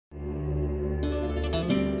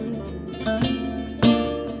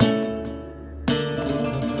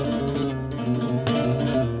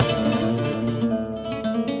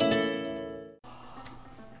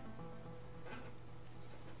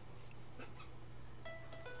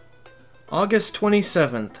August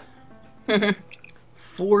 27th.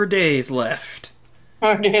 4 days left.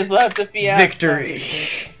 4 days left of Fiesta. Victory!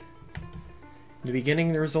 In the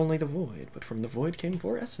beginning there was only the void, but from the void came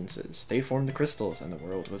 4 essences. They formed the crystals, and the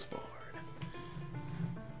world was born.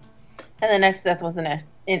 And the next death was an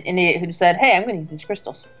idiot who said, hey, I'm going to use these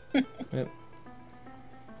crystals. Yep.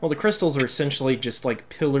 Well, the crystals are essentially just like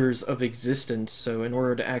pillars of existence, so in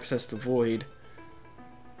order to access the void...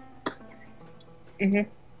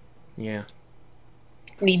 Yeah.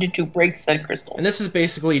 Needed to break said crystals. And this is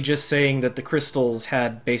basically just saying that the crystals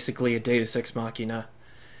had basically a Deus Ex Machina,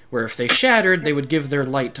 where if they shattered, they would give their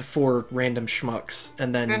light to 4 random schmucks,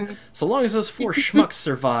 and then, so long as those 4 schmucks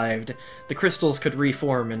survived, the crystals could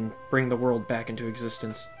reform and bring the world back into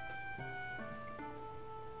existence.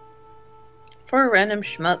 4 random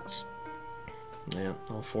schmucks. Yeah,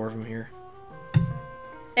 all 4 of them here.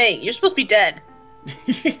 Hey, you're supposed to be dead.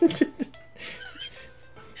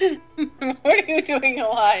 What are you doing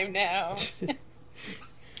alive now?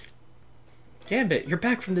 Gambit, you're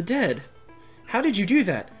back from the dead. How did you do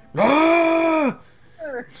that? Ah!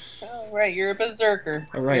 Oh, right, you're a berserker.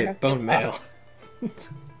 All right, bone mail.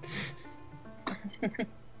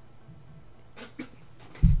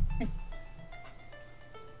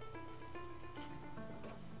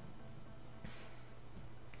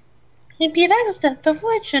 If you'd asked that, the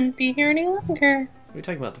void shouldn't be here any longer. What are you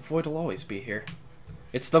talking about? The void will always be here.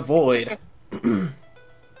 It's the void. It's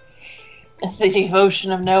the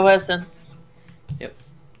devotion of no essence. Yep.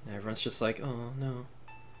 Everyone's just like, oh no.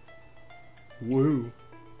 Woo.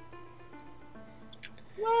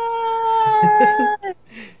 What?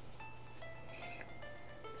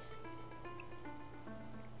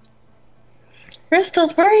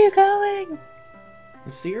 Crystals, where are you going?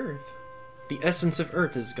 It's the earth. The essence of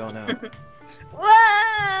earth has gone out.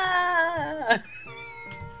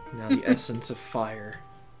 Now the essence of fire.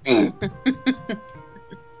 The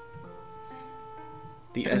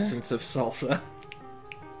essence of salsa.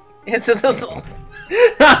 It's the salsa.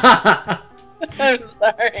 I'm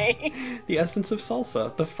sorry. The essence of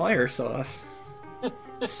salsa. The fire sauce.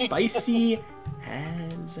 Spicy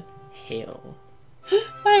as hell.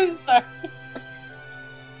 I'm sorry.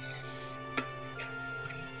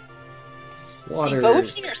 Water.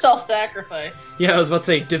 Devotion or self-sacrifice? Yeah, I was about to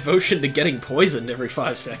say devotion to getting poisoned every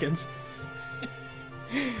 5 seconds.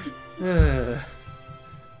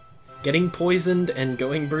 Getting poisoned and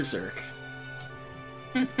going berserk.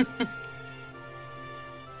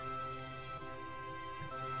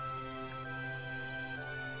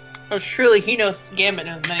 Oh, surely he knows. Gambit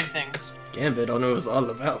knows many things. Gambit knows all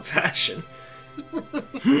about fashion.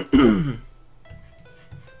 And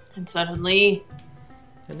suddenly...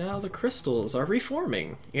 And now the crystals are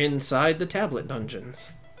reforming inside the tablet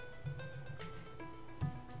dungeons.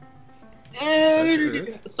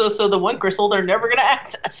 So the one crystal they're never gonna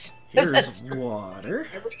access. Here's water.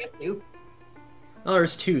 Never gonna get to. Oh,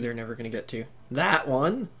 there's 2 they're never gonna get to. That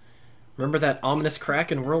one. Remember that ominous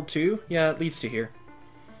crack in World 2? Yeah, it leads to here.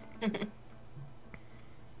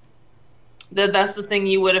 That's the thing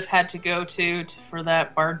you would have had to go to for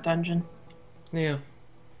that bard dungeon. Yeah.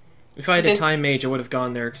 If I had a time mage, I would have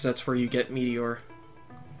gone there, because that's where you get Meteor.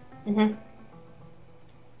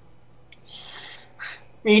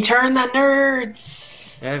 Return the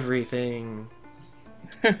nerds! Everything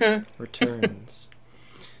returns.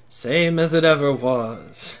 Same as it ever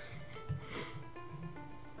was.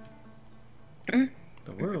 The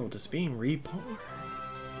world is being reborn.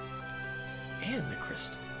 And the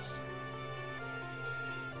crystals.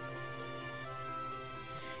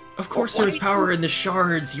 Of course there's power in the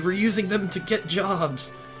shards. You were using them to get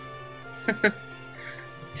jobs.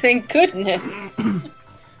 Thank goodness.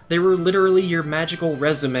 They were literally your magical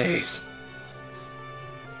resumes.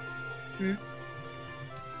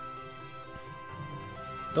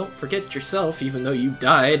 Don't forget yourself, even though you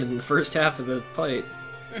died in the first half of the fight.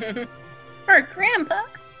 Or Grandpa.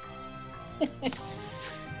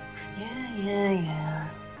 Yeah.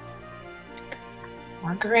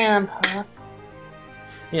 Or Grandpa.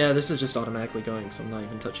 Yeah, this is just automatically going, so I'm not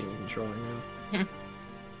even touching the controller now. You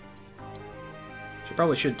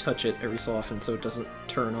probably should touch it every so often so it doesn't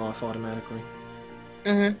turn off automatically.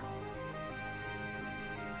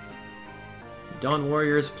 Dawn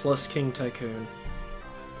Warriors plus King Tycoon.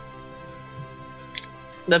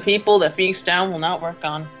 The people that Feast Down will not work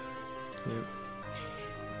on. Yep.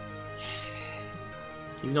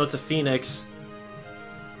 Even though it's a phoenix.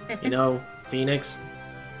 You know, phoenix.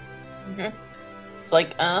 It's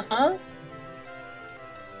like, uh-huh.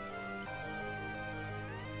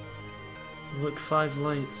 Look, 5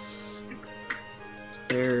 lights.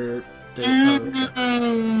 They're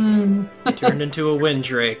oh, okay. Turned into a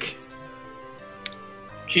Windrake.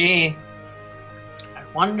 Gee. I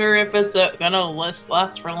wonder if it's gonna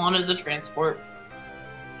last for long as a transport.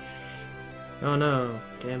 Oh no,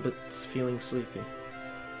 Gambit's feeling sleepy.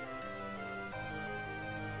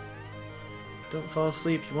 Don't fall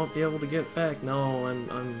asleep, you won't be able to get back. No,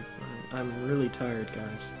 I'm really tired,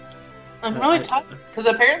 guys. I'm really tired, because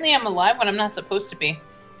apparently I'm alive when I'm not supposed to be.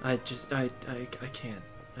 I can't.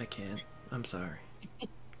 I can't. I'm sorry.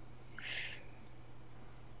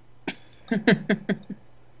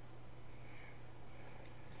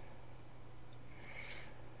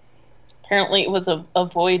 Apparently it was a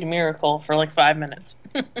void miracle for like 5 minutes.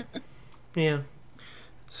 Yeah.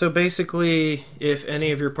 So basically, if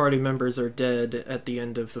any of your party members are dead at the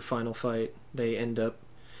end of the final fight, they end up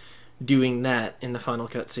doing that in the final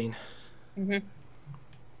cutscene. Mm-hmm.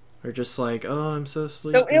 They're just like, oh, I'm so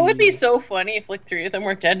sleepy. So it would be so funny if like 3 of them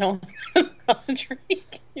were dead and only one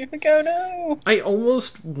Drake. You're like, oh no. I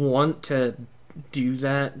almost want to do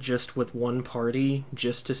that just with one party,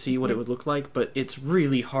 just to see what it would look like, but it's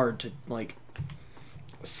really hard to, like,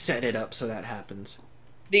 set it up so that happens.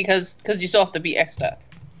 Because you still have to be X'd up.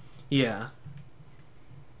 Yeah.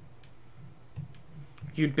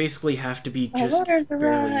 You'd basically have to be just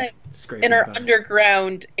barely scraping in our by.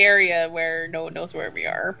 underground area where no one knows where we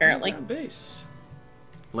are, apparently. Base.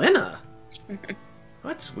 Lena?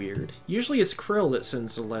 That's weird. Usually it's Krill that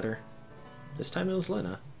sends the letter. This time it was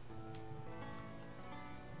Lena.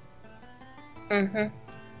 Mm-hmm.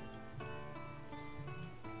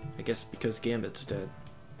 I guess because Gambit's dead.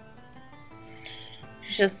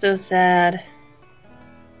 It's just so sad.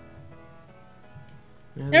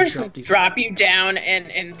 Yeah, They're just gonna drop you down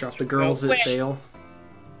and drop the girls at Bale.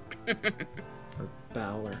 Or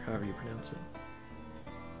Bow, or however you pronounce it.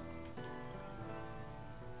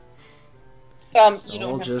 You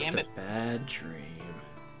don't have just Gambit. a bad dream.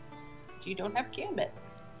 You don't have Gambit.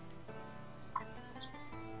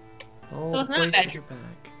 All So the places are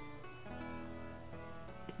back.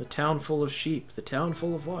 The town full of sheep, the town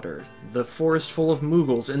full of water, the forest full of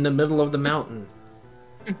Moogles in the middle of the mountain.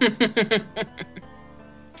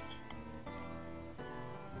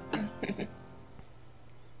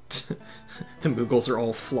 The Moogles are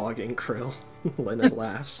all flogging Krill. Leonard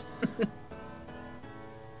laughs.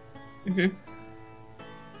 Mm-hmm.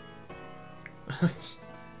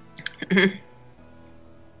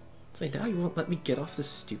 Say, now you won't let me get off this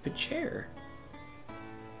stupid chair.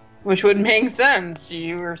 Which would make sense.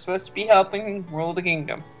 You were supposed to be helping rule the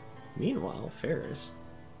kingdom. Meanwhile, Ferris.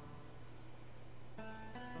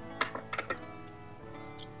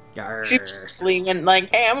 Yarr. She's leaving like,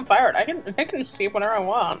 hey, I'm a pirate. I can sleep whenever I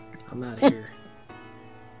want. I'm out of here.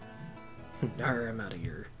 Yarr, I'm out of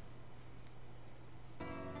here.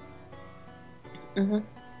 Mm-hmm.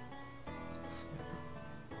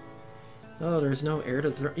 Oh, there's no heir to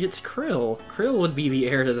the throne. It's Krill. Krill would be the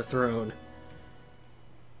heir to the throne.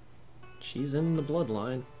 She's in the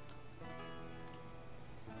bloodline.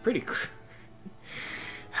 Pretty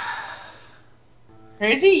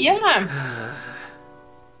Crazy? Yeah.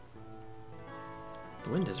 The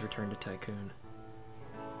wind has returned to Tycoon.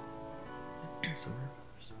 Somewhere.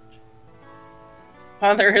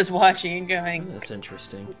 Father is watching and going. Oh, that's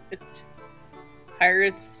interesting.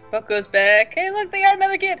 Pirates, boat goes back. Hey, look, they got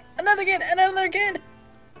another kid! Another kid! Another kid!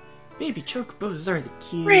 Baby chocobos are the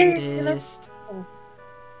cutest.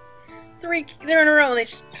 They're in a row and they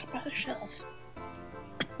just pop out of their shells.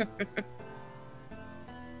 And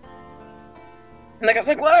like, I was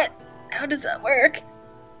like, what? How does that work?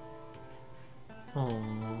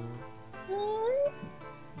 Aww.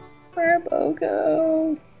 Where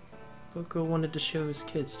Boko? Boko wanted to show his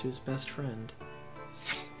kids to his best friend.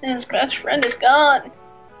 And his best friend is gone.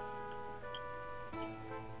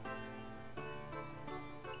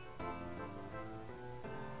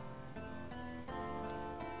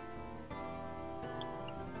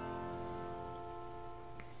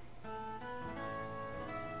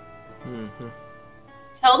 Mm-hmm.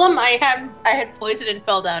 Tell them I had poison and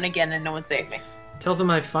fell down again and no one saved me. Tell them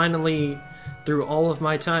I finally, through all of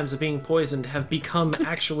my times of being poisoned, have become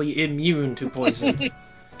actually immune to poison.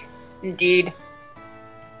 Indeed.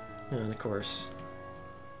 And of course.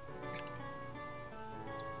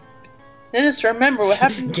 I just remember what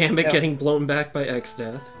happened. Gambit getting blown back by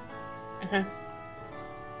X-Death. Uh-huh.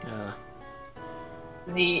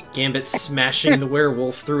 The Gambit smashing the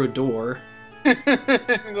werewolf through a door.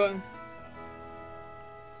 going.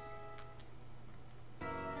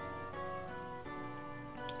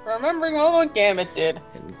 Remembering all what Gambit did.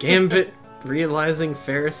 And Gambit realizing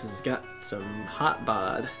Ferris has got some hot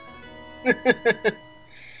bod.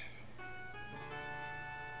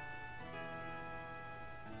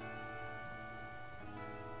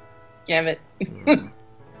 Gambit.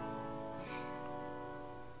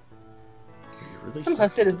 really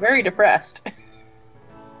Sometimes it is very depressed.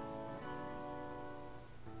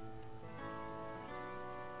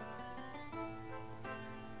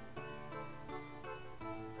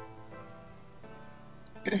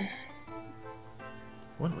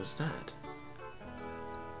 What was that?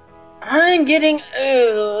 I'm getting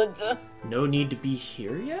old. No need to be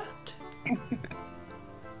here yet?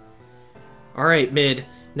 Alright, Mid.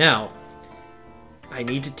 Now, I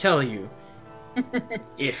need to tell you,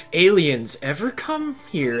 if aliens ever come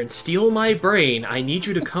here and steal my brain, I need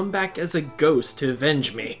you to come back as a ghost to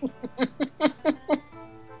avenge me.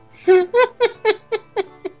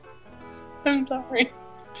 I'm sorry.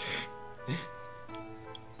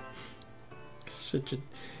 Such a...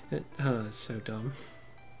 it's so dumb.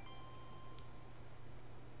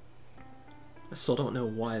 I still don't know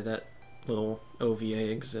why that little OVA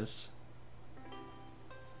exists.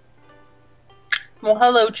 Well,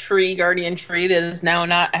 hello, tree, guardian tree that is now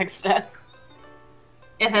not X-Death.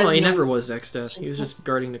 Well, he never was X-Death. He was just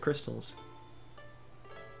guarding the crystals.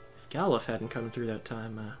 If Galuf hadn't come through that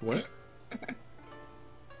time, what? But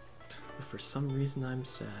for some reason, I'm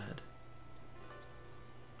sad.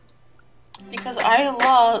 Because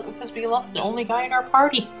we lost the only guy in our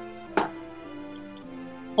party.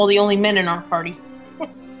 Well, the only men in our party.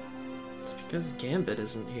 It's because Gambit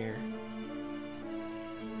isn't here.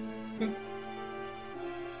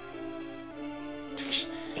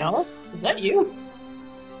 Galuf? Is that you?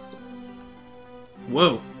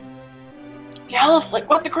 Whoa! Galuf, like,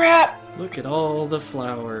 what the crap? Look at all the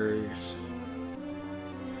flowers.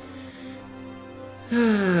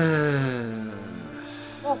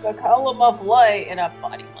 Look, a column of light in a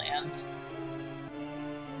body lands.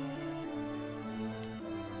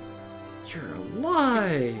 You're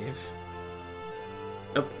alive!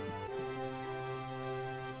 Oh.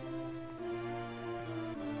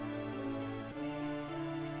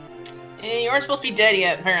 You weren't supposed to be dead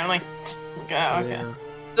yet, apparently. Okay. Yeah.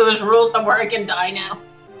 So there's rules of where I can die now.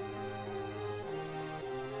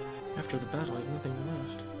 After the battle, I have nothing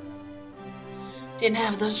left. Didn't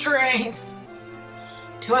have the strength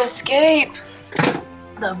to escape.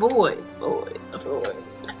 The void.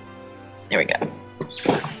 There we go.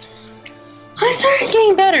 I started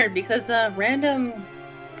getting better because random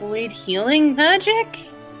void healing magic.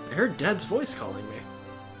 I heard Dad's voice calling me.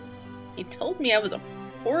 He told me I was a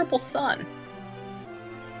horrible son.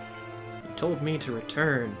 He told me to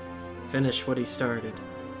return, finish what he started.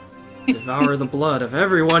 Devour the blood of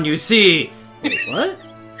everyone you see! Wait, what?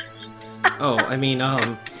 Oh, I mean,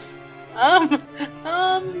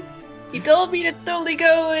 he told me to totally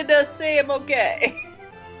go and say I'm okay.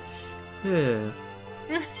 Yeah.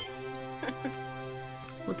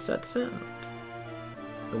 What's that sound?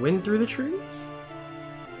 The wind through the trees?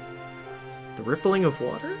 The rippling of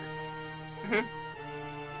water? Mm-hmm.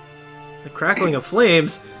 The crackling of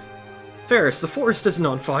flames? Ferris, the forest isn't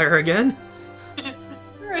on fire again!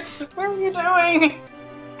 Ferris, what are you doing?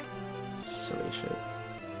 Silly shit.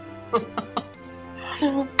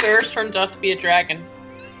 Ferris turns out to be a dragon.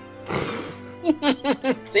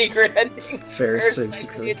 Secret ending. Ferris might saves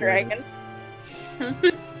be a the dragon.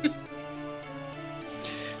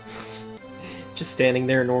 Just standing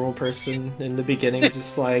there, normal person in the beginning,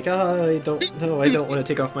 just like, I don't know, I don't want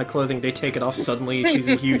to take off my clothing. They take it off suddenly, she's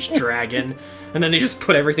a huge dragon. And then they just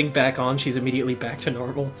put everything back on, she's immediately back to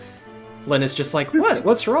normal. Len is just like, what?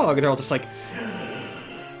 What's wrong? And they're all just like,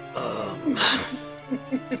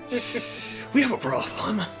 we have a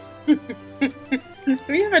problem.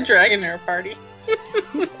 We have a dragon in our party.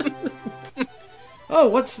 Oh,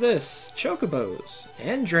 what's this? Chocobos.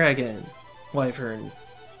 And dragon. Wyvern.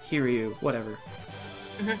 Hiryu. Whatever.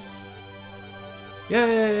 Mm-hmm.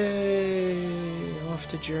 Yay! Off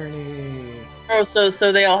to journey. Oh, so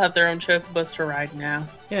they all have their own chocobos to ride now.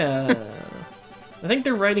 Yeah. I think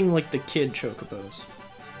they're riding, like, the kid chocobos.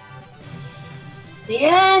 The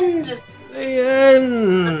end! The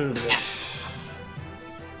end!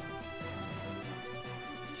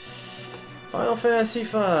 Final Fantasy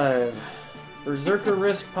V.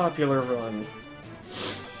 BERSERKERRISK Popular Run.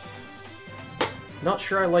 Not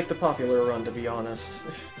sure I like the Popular Run, to be honest.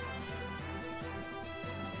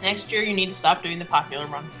 Next year you need to stop doing the popular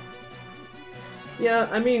run. Yeah,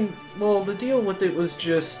 I mean, well, the deal with it was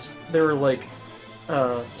just, there were, like,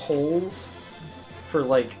 polls for,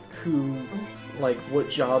 like, who, like, what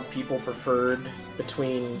job people preferred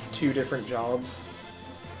between two different jobs.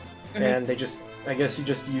 Mm-hmm. And they just, I guess you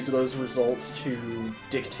just use those results to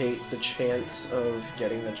dictate the chance of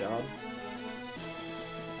getting the job.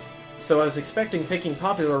 So I was expecting, picking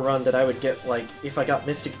Popular Run, that I would get, like, if I got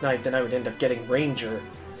Mystic Knight, then I would end up getting Ranger.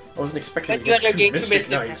 I wasn't expecting to get two Mystic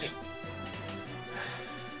Knights.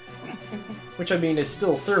 Which, I mean, is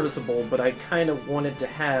still serviceable, but I kind of wanted to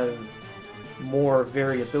have more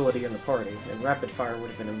variability in the party, and Rapid Fire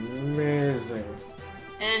would have been amazing.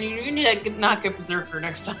 And you need to not get Berserker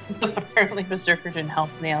next time, because apparently Berserker didn't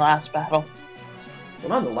help in the last battle. Well,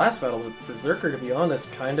 not in the last battle, but Berserker, to be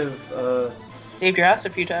honest, kind of, saved your ass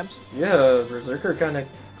a few times. Yeah, Berserker kind of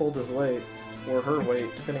pulled his weight, or her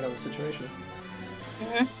weight, depending on the situation.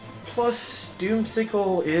 Plus,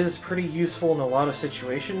 Doomsickle is pretty useful in a lot of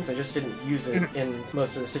situations. I just didn't use it in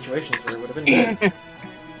most of the situations where it would have been good.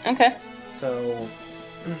 Okay. So,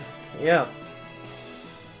 yeah.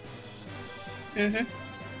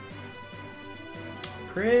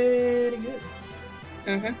 Pretty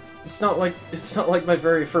good. It's not like my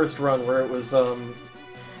very first run where it was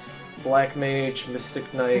Black Mage,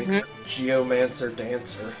 Mystic Knight, Geomancer,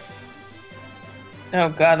 Dancer. Oh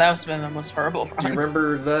god, that was been the most horrible run. Do you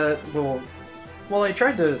remember that? Well, I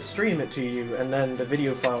tried to stream it to you, and then the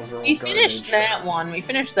video files were all garbage. We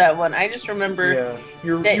finished that one. I just remember... Yeah.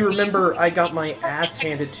 You remember I got my ass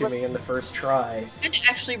handed to me in the first try. I had to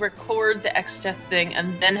actually record the X-Death thing,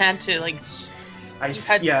 and then had to, like... I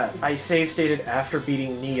save stated after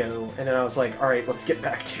beating Neo, and then I was like, alright, let's get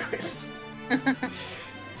back to it.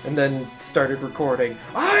 And then started recording,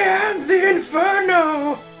 I am the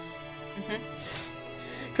Inferno!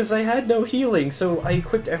 Because I had no healing, so I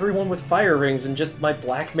equipped everyone with fire rings, and just my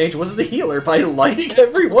Black Mage was the healer by lighting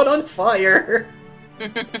everyone on fire!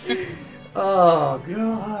 Oh,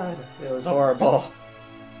 God. It was horrible.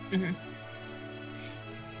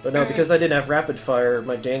 But no, because I didn't have Rapid Fire,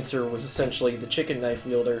 my Dancer was essentially the chicken knife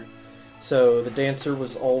wielder. So the Dancer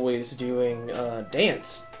was always doing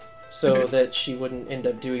dance, so that she wouldn't end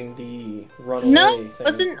up doing the run-away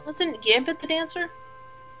thing. Wasn't Gambit the Dancer?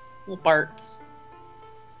 Well, Bart's.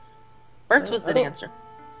 Bart's was the Dancer.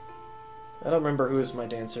 I don't remember who was my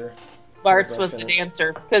Dancer. Bart's was the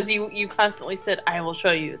Dancer, because you constantly said, I will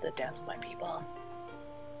show you the dance of my people.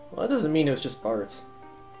 Well, that doesn't mean it was just Bart's.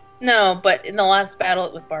 No, but in the last battle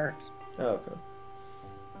it was Bart's. Oh,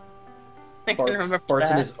 okay.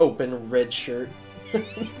 Bart's in his open red shirt.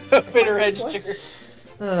 Open red shirt.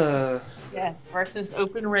 Yes, Bart's in his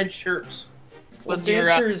open red shirt. Well,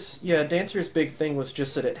 Dancer's big thing was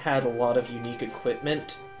just that it had a lot of unique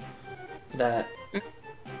equipment that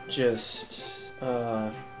just,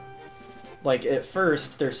 like, at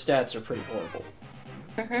first, their stats are pretty horrible.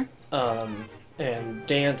 And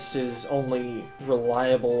Dance is only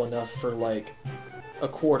reliable enough for, like, a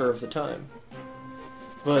quarter of the time.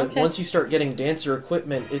 But once you start getting Dancer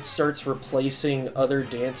equipment, it starts replacing other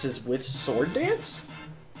dances with Sword Dance.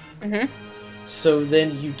 So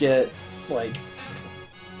then you get, like,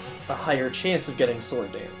 a higher chance of getting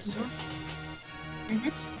Sword Dance.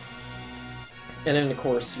 And then, of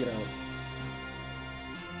course, you know,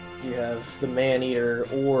 you have the Man-Eater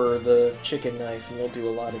or the Chicken Knife, and you'll do a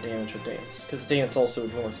lot of damage with Dance, because Dance also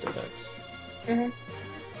ignores defense.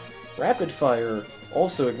 Rapid Fire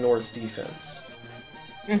also ignores defense.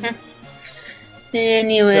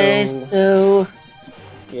 Anyway, so...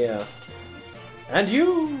 Yeah. And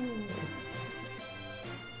you!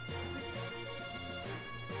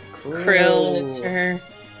 Krill, it's her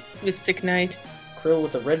Mystic Knight. Krill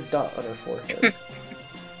with a red dot on her forehead.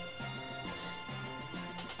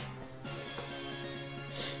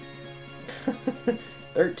 Mm-hmm.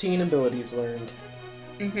 13 abilities learned.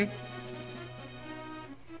 Mm-hmm.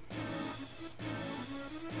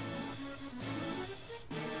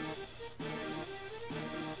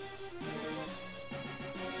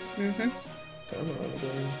 Mm-hmm. Come on,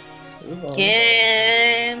 game. Move on.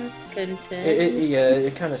 Game content. Yeah,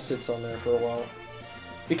 it kind of sits on there for a while.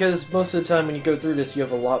 Because most of the time when you go through this, you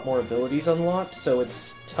have a lot more abilities unlocked, so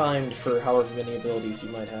it's timed for however many abilities you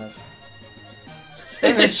might have.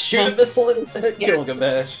 Shoot a missile and kill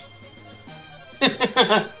Gilgamesh.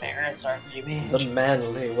 The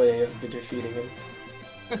manly way of defeating him.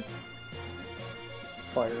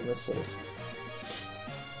 Fire missiles.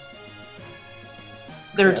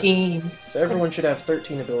 13. Yeah. So everyone should have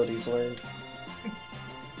 13 abilities learned.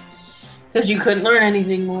 Because you couldn't learn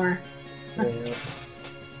anything more. Yeah.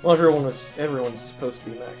 Well, everyone's supposed to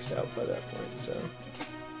be maxed out by that point, so.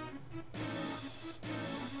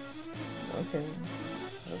 Okay.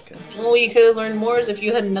 Okay. Well, you could have learned more is if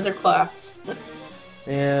you had another class.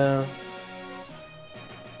 Yeah.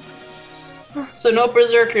 So no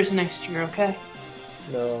Berserkers next year, okay?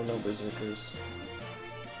 No Berserkers.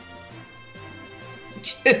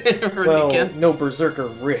 Well, no Berserker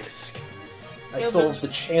risk. I still have the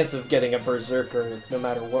chance of getting a Berserker no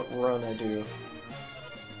matter what run I do.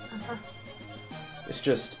 It's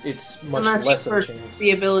just, it's much less of a chance.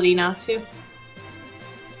 The ability not to?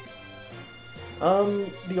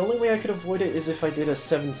 The only way I could avoid it is if I did a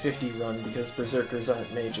 750 run, because Berserkers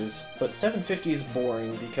aren't mages. But 750 is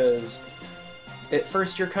boring, because at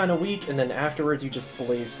first you're kind of weak, and then afterwards you just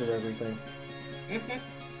blaze through everything.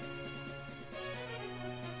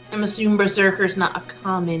 I'm assuming Berserker's not a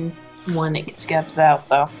common one that skips out,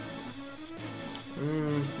 though.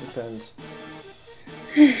 Depends.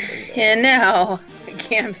 And now,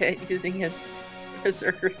 Gambit using his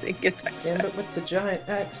Berserker thing gets access. Gambit with the giant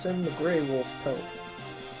axe and the Grey Wolf pelt.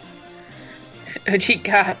 Which he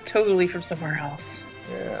got totally from somewhere else.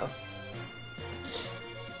 Yeah.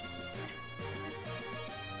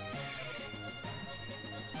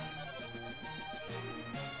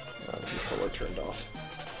 Oh, the controller turned off.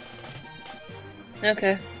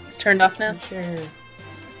 Okay, it's turned off now? Sure.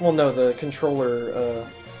 Well, no, the controller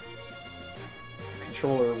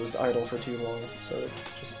was idle for too long, so it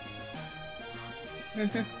just...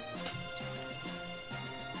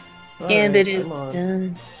 Gambit right, is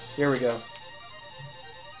done. Here we go.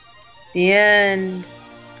 The end.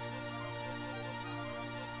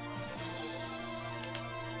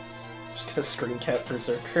 Just gonna screen cap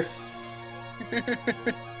Berserker.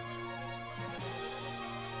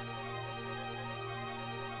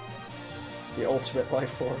 The ultimate life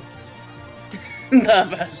form. The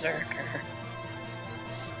Berserker.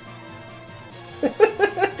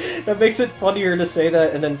 That makes it funnier to say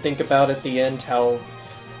that and then think about at the end how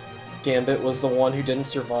Gambit was the one who didn't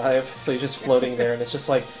survive, so he's just floating there and it's just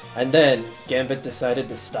like, and then Gambit decided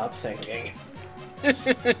to stop thinking.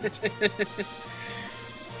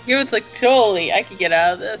 Gambit's like, totally, I could get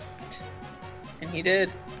out of this. And he did.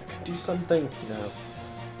 I could do something. No.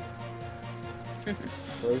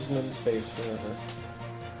 Frozen in space forever.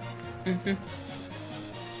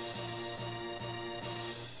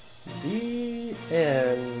 The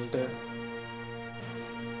end.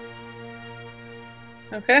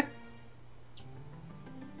 Okay.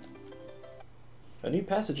 A new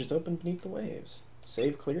passage is open beneath the waves.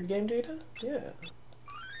 Save cleared game data? Yeah.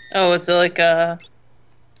 Oh, it's like a...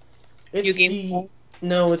 It's the...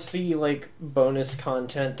 No, it's the, like, bonus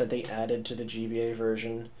content that they added to the GBA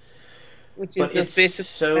version. Which but is it's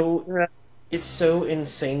so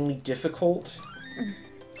insanely difficult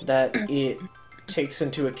that it takes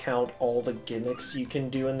into account all the gimmicks you can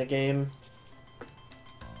do in the game.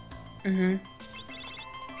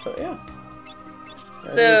 But yeah.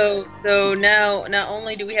 So now, not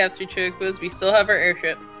only do we have 3 chocobos, we still have our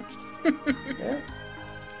airship. Yeah.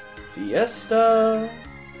 Fiesta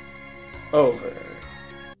over.